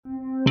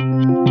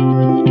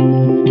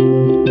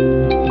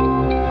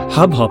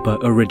Hubhopper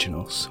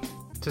Originals.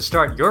 To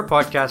start your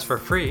podcast for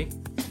free,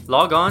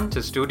 log on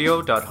to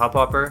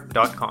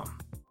studio.hubhopper.com.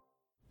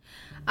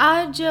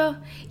 आज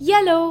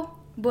yellow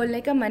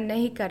बोलने का मन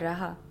नहीं कर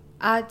रहा,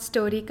 आज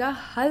स्टोरी का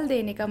हल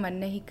देने का मन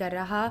नहीं कर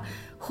रहा,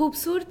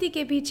 खूबसूरती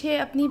के पीछे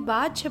अपनी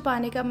बात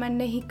छुपाने का मन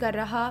नहीं कर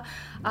रहा,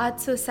 आज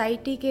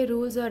सोसाइटी के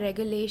रूल्स और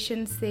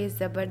रेगुलेशन से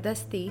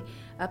ज़बरदस्ती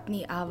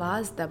अपनी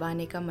आवाज़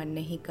दबाने का मन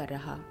नहीं कर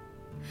रहा.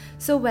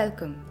 So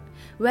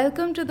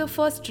welcome to the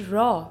first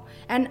raw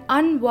and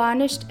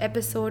unvarnished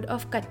episode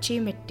of कच्ची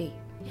मिट्टी.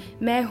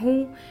 मैं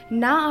हूँ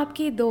ना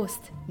आपकी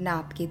दोस्त, ना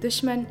आपकी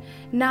दुश्मन,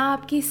 ना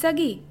आपकी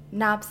सगी,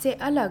 ना आपसे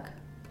अलग,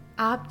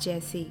 आप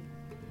जैसी.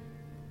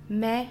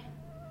 मैं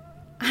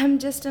I'm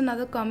just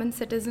another common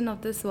citizen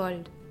of this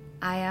world.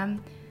 I am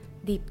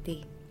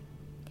Deepti.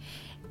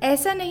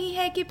 ऐसा नहीं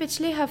है कि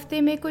पिछले हफ्ते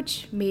में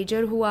कुछ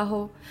मेजर हुआ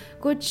हो,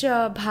 कुछ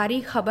भारी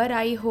खबर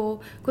आई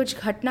हो,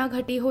 कुछ घटना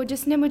घटी हो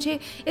जिसने मुझे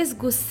इस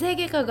गुस्से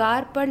के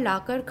कगार पर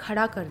लाकर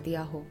खड़ा कर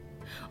दिया हो.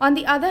 On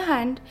the other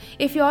hand,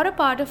 if you are a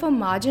part of a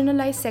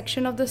marginalized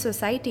section of the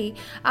society,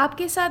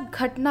 आपके साथ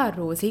घटना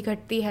रोज़ ही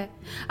घटती है,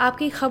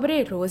 आपकी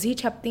खबरें रोज़ ही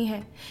छपती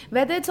हैं.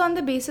 Whether it's on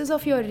the basis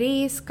of your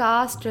race,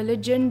 caste,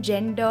 religion,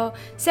 gender,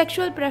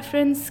 sexual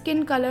preference,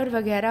 skin color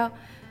वगैरह,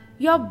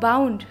 you're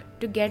bound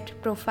to get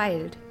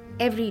profiled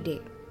every day.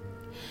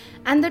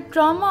 And the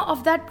trauma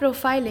of that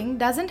profiling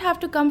doesn't have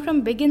to come from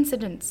big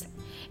incidents.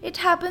 It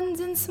happens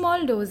in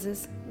small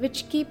doses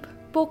which keep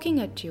poking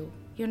at you,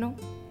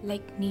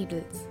 like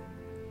needles.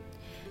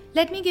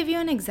 Let me give you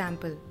an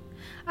example.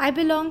 I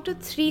belong to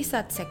 3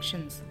 such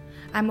sections.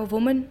 I'm a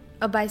woman,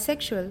 a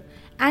bisexual,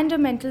 and a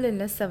mental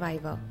illness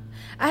survivor.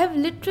 I have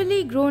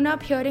literally grown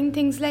up hearing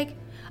things like,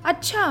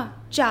 अच्छा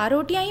 4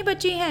 रोटियां ही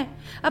बची हैं,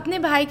 अपने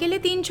भाई के लिए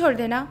 3 छोड़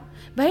देना,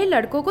 भाई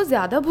लड़कों को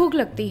ज़्यादा भूख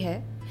लगती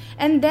है.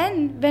 And then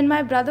when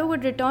my brother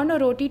would return a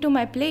roti to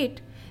my plate,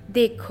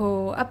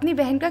 देखो अपनी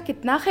बहन का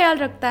कितना ख्याल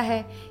रखता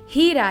है,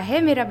 हीरा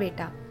है मेरा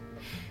बेटा.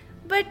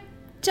 But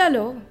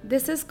चलो,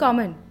 this is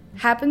common.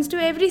 Happens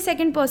to every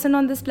second person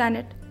on this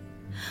planet.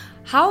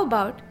 How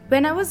about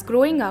when I was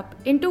growing up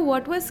into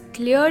what was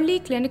clearly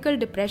clinical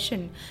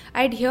depression,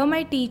 I'd hear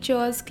my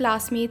teachers,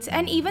 classmates,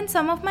 and even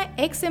some of my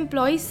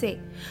ex-employees say,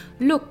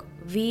 look,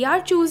 we are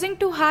choosing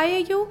to hire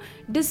you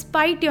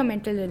despite your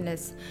mental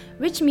illness,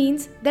 which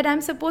means that I'm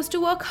supposed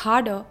to work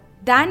harder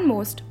than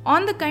most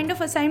on the kind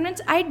of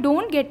assignments I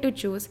don't get to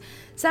choose,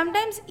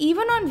 sometimes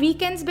even on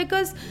weekends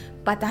because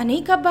पता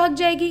नहीं कब भाग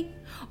जाएगी.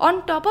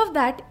 On top of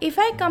that, if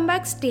I come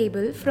back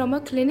stable from a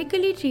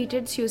clinically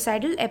treated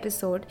suicidal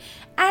episode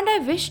and I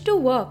wish to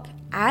work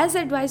as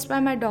advised by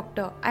my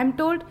doctor, I'm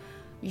told,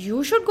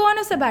 you should go on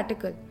a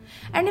sabbatical.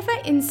 And if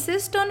I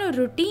insist on a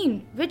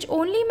routine which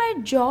only my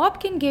job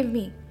can give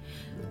me,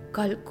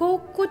 कल को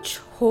कुछ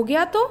हो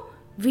गया तो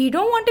we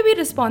don't want to be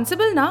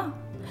responsible ना.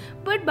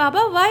 But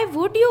Baba, why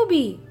would you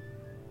be?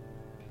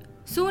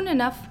 Soon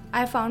enough,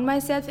 I found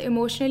myself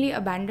emotionally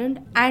abandoned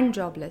and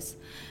jobless.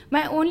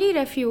 My only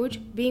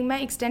refuge being my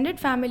extended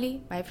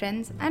family, my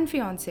friends and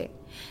fiancé.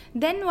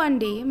 Then one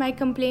day, my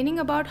complaining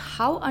about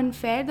how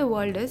unfair the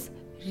world is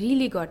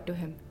really got to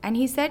him. And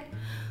he said,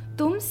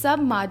 तुम सब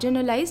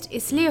marginalized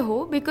इसलिए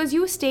हो because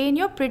you stay in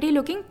your pretty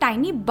looking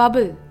tiny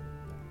bubble.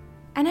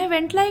 And I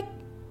went like,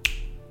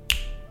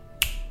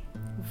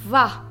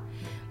 वाह,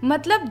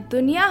 मतलब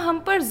दुनिया हम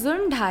पर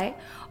जुल्म ढाए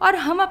और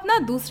हम अपना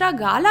दूसरा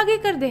गाल आगे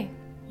कर दें.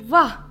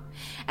 वाह.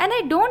 And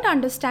I don't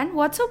understand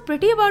what's so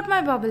pretty about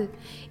my bubble.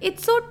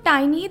 It's so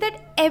tiny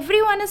that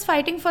everyone is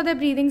fighting for their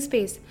breathing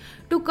space.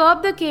 To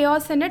curb the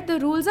chaos in it, the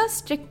rules are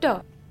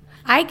stricter.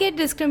 I get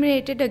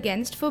discriminated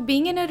against for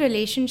being in a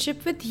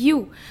relationship with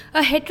you,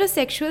 a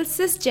heterosexual,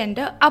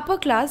 cisgender, upper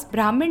class,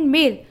 Brahmin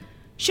male.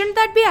 Shouldn't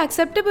that be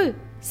acceptable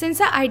since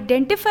I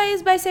identify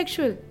as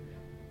bisexual?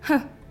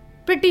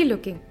 Pretty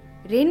looking,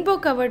 rainbow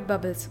covered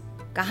bubbles.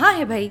 कहाँ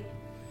है भाई?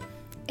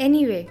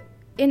 Anyway,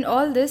 in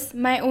all this,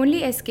 my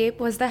only escape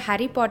was the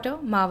Harry Potter,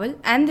 Marvel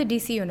and the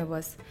DC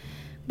universe.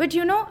 But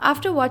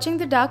after watching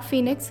The Dark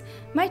Phoenix,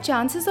 my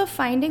chances of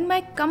finding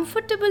my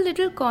comfortable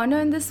little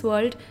corner in this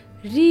world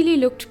really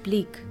looked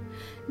bleak.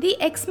 The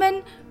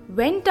X-Men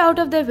went out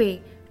of their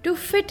way to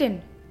fit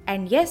in,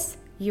 and yes,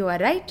 you are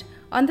right,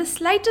 on the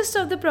slightest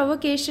of the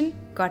provocation,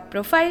 got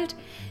profiled.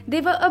 They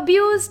were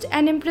abused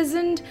and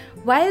imprisoned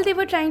while they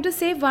were trying to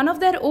save one of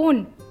their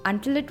own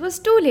until it was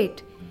too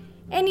late.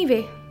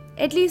 Anyway,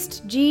 at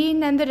least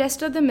Jean and the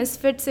rest of the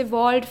misfits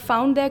evolved,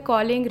 found their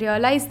calling,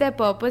 realized their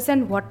purpose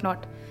and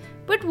whatnot.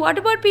 But what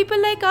about people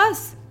like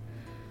us?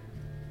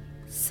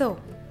 So,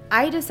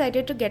 I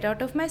decided to get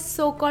out of my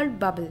so-called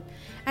bubble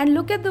and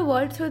look at the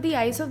world through the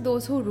eyes of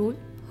those who rule,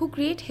 who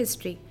create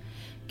history.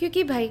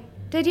 क्योंकि भाई,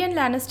 Tyrion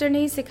Lannister ने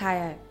ही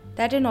सिखाया है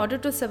that in order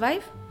to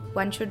survive,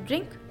 one should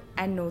drink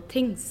and know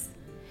things.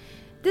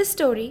 This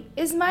story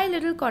is my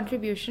little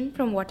contribution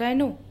from what I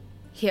know.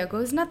 Here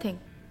goes nothing.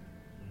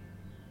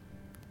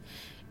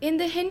 In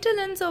the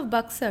hinterlands of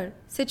Buxar,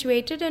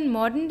 situated in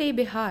modern-day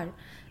Bihar,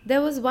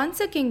 there was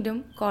once a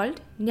kingdom called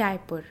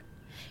Nyaipur.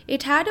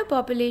 It had a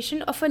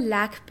population of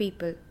 1,00,000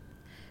 people.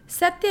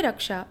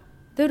 Satyaraksha,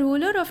 the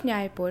ruler of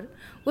Nyaipur,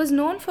 was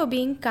known for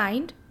being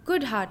kind,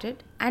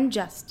 good-hearted, and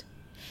just.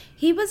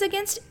 He was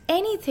against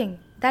anything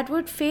that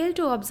would fail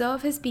to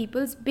observe his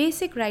people's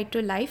basic right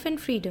to life and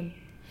freedom.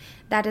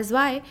 That is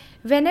why,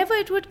 whenever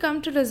it would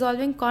come to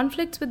resolving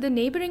conflicts with the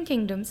neighboring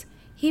kingdoms,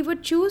 he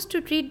would choose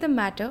to treat the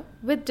matter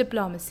with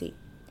diplomacy.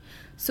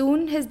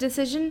 Soon his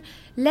decision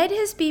led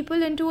his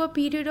people into a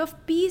period of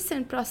peace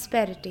and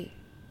prosperity.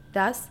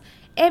 Thus,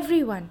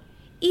 everyone,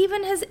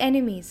 even his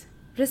enemies,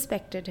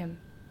 respected him.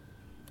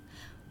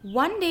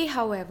 One day,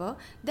 however,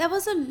 there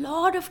was a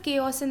lot of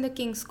chaos in the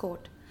king's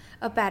court.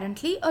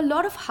 Apparently, a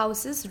lot of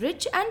houses,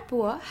 rich and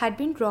poor, had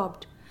been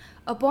robbed.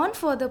 Upon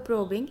further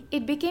probing,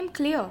 it became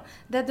clear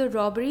that the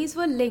robberies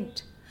were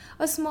linked.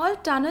 A small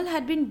tunnel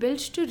had been built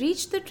to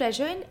reach the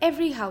treasure in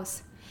every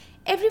house.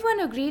 Everyone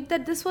agreed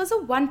that this was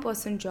a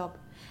one-person job,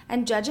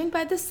 and judging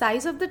by the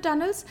size of the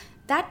tunnels,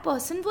 that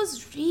person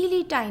was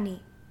really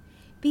tiny.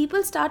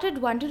 People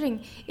started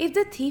wondering if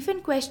the thief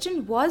in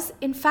question was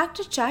in fact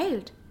a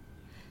child.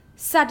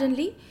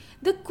 Suddenly,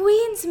 the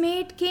queen's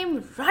maid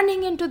came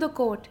running into the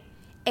court.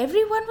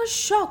 Everyone was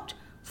shocked,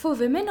 for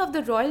women of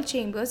the royal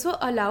chambers were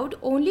allowed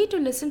only to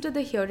listen to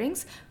the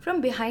hearings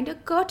from behind a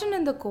curtain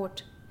in the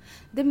court.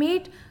 The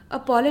maid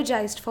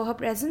apologized for her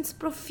presence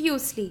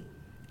profusely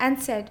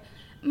and said,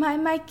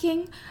 My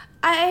king,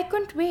 I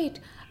couldn't wait.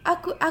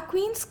 Our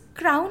queen's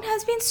crown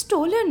has been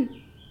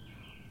stolen."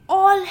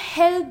 All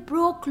hell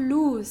broke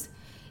loose.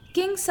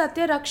 King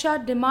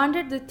Satyaraksha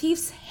demanded the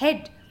thief's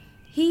head.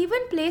 He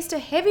even placed a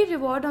heavy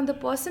reward on the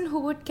person who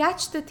would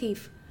catch the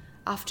thief.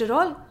 After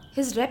all,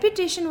 his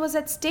reputation was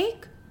at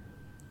stake.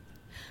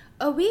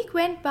 A week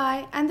went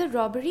by and the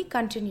robbery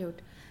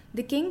continued.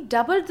 The king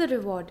doubled the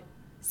reward.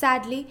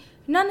 Sadly,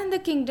 none in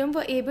the kingdom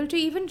were able to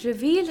even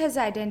reveal his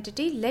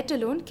identity, let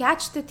alone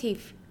catch the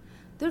thief.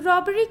 The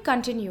robbery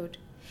continued.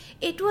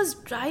 It was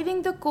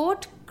driving the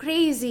court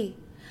crazy.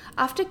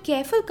 After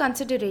careful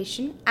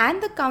consideration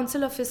and the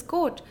counsel of his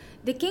court,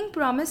 the king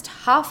promised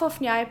half of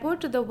Nyaipur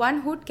to the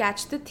one who'd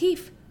catch the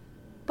thief.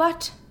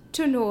 But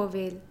to no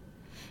avail.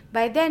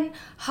 By then,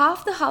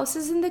 half the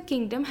houses in the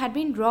kingdom had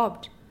been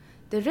robbed.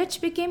 The rich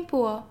became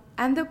poor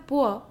and the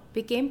poor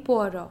became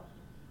poorer.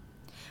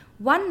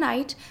 One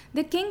night,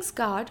 the king's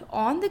guard,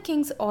 on the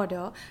king's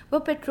order, were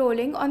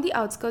patrolling on the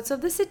outskirts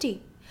of the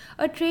city.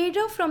 A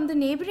trader from the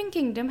neighboring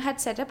kingdom had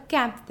set up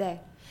camp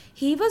there.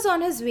 He was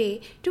on his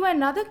way to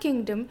another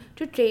kingdom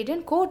to trade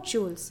in court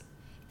jewels.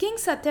 King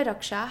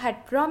Satyaraksha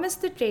had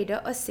promised the trader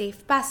a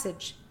safe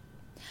passage.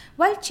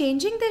 While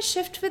changing their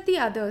shift with the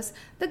others,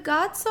 the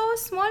guards saw a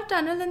small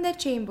tunnel in their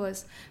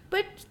chambers,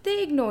 but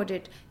they ignored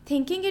it,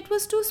 thinking it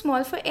was too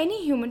small for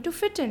any human to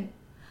fit in.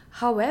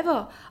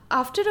 However,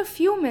 after a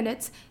few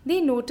minutes, they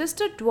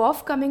noticed a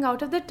dwarf coming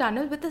out of the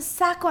tunnel with a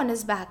sack on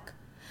his back.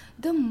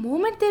 The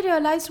moment they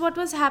realized what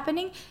was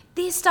happening,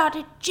 they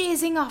started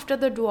chasing after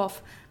the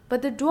dwarf.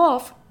 But the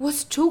dwarf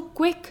was too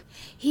quick.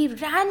 He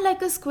ran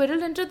like a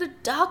squirrel into the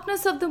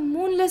darkness of the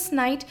moonless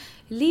night,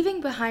 leaving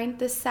behind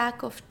the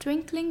sack of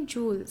twinkling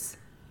jewels.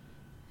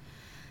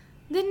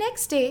 The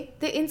next day,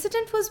 the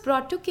incident was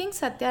brought to King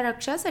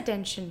Satyaraksha's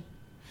attention.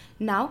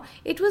 Now,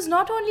 it was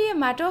not only a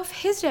matter of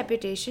his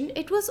reputation,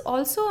 it was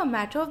also a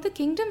matter of the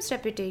kingdom's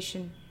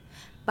reputation.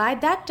 By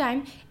that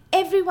time,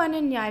 everyone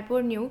in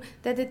Nyaipur knew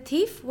that the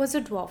thief was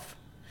a dwarf.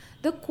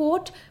 The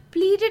court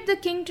pleaded the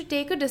king to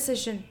take a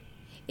decision.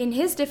 In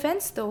his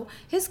defense, though,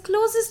 his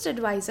closest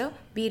advisor,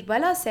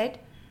 Birbala, said,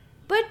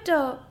 "But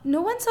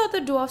no one saw the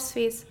dwarf's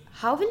face.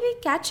 How will we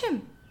catch him?"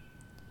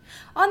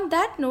 On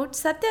that note,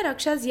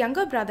 Satyaraksha's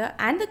younger brother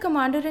and the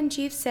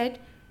commander-in-chief said,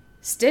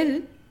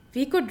 "Still,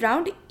 we could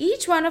round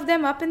each one of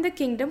them up in the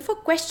kingdom for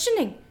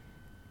questioning.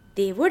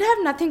 They would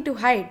have nothing to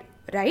hide,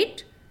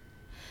 right?"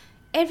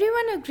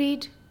 Everyone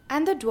agreed,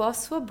 and the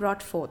dwarfs were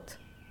brought forth.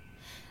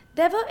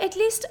 There were at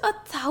least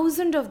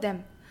 1,000 of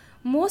them.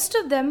 Most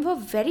of them were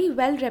very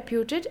well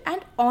reputed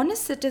and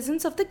honest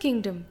citizens of the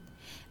kingdom.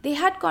 They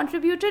had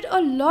contributed a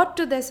lot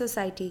to their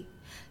society.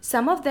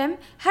 Some of them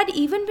had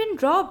even been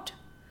robbed.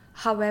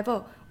 However,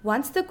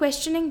 once the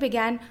questioning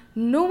began,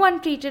 no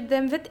one treated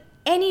them with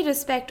any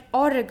respect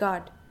or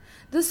regard.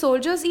 The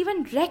soldiers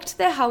even wrecked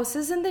their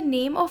houses in the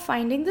name of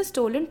finding the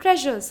stolen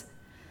treasures.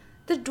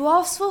 The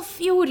dwarfs were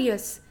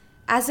furious.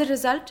 As a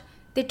result,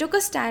 they took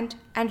a stand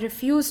and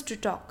refused to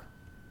talk.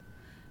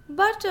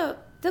 But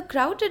the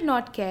crowd did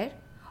not care.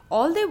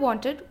 All they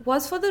wanted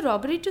was for the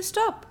robbery to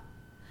stop.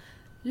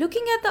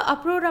 Looking at the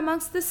uproar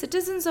amongst the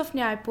citizens of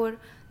Nyaipur,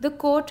 the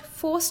court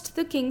forced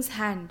the king's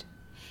hand.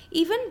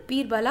 Even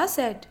Birbala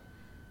said,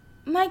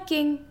 "My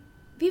king,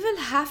 we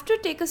will have to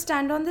take a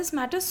stand on this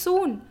matter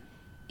soon.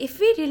 If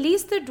we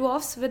release the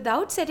dwarfs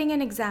without setting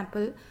an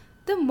example,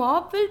 the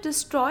mob will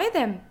destroy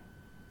them."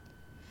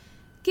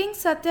 King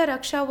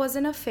Satyaraksha was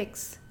in a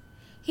fix.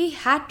 He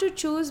had to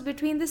choose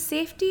between the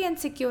safety and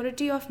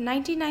security of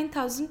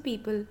 99,000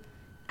 people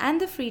and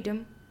the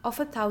freedom of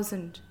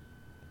 1,000.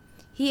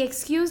 He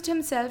excused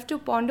himself to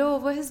ponder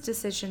over his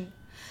decision.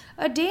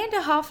 A day and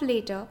a half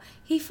later,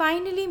 he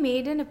finally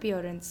made an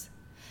appearance.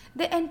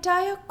 The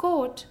entire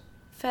court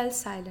fell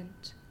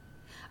silent.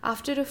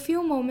 After a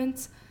few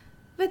moments,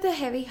 with a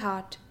heavy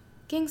heart,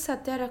 King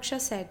Satyaraksha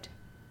said,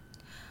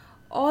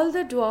 "All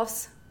the dwarfs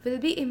will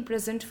be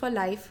imprisoned for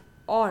life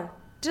or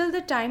till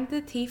the time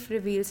the thief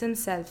reveals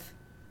himself."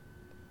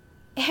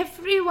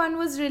 Everyone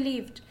was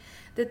relieved.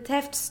 The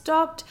theft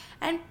stopped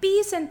and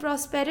peace and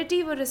prosperity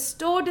were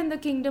restored in the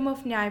kingdom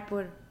of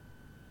Nyaipur.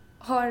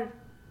 Or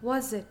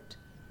was it?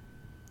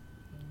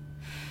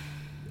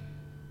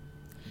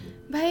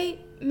 भाई,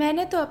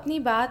 मैंने तो अपनी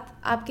बात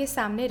आपके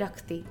सामने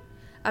रख दी.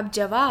 अब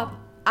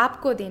जवाब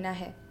आपको देना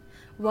है.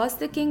 Was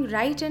the king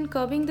right in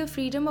curbing the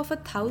freedom of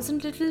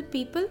 1,000 little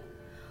people?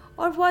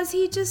 Or was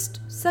he just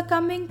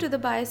succumbing to the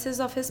biases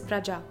of his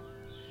praja?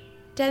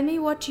 Tell me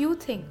what you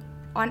think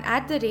on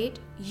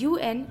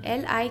 @UNLIKHI,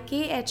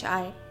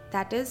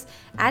 that is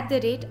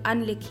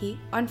 @Unlikhi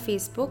on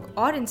Facebook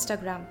or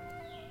Instagram.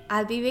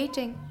 I'll be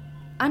waiting.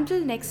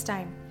 Until next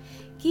time,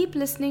 keep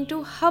listening to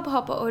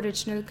Hubhopper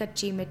Original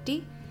Kachi Mitti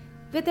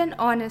with an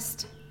honest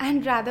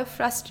and rather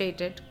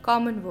frustrated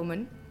common woman,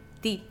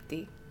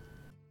 Deepti.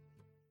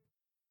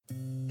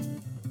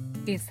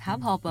 इस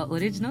Hubhopper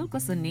original को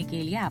सुनने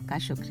के लिए आपका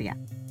शुक्रिया.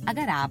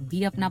 अगर आप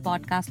भी अपना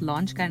पॉडकास्ट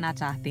लॉन्च करना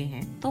चाहते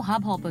हैं तो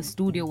हब हॉपर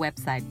स्टूडियो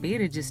वेबसाइट पे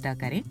रजिस्टर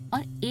करें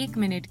और 1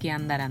 मिनट के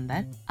अंदर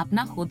अंदर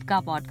अपना खुद का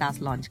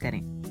पॉडकास्ट लॉन्च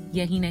करें.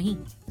 यही नहीं,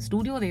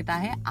 स्टूडियो देता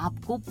है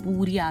आपको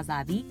पूरी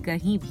आजादी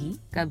कहीं भी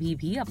कभी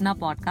भी अपना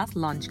पॉडकास्ट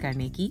लॉन्च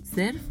करने की,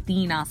 सिर्फ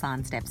 3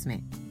 आसान स्टेप्स में.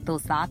 तो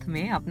साथ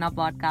में अपना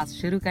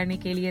पॉडकास्ट शुरू करने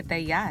के लिए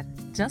तैयार?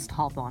 Just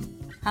hop on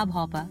hub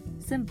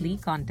hopper, simply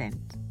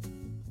content.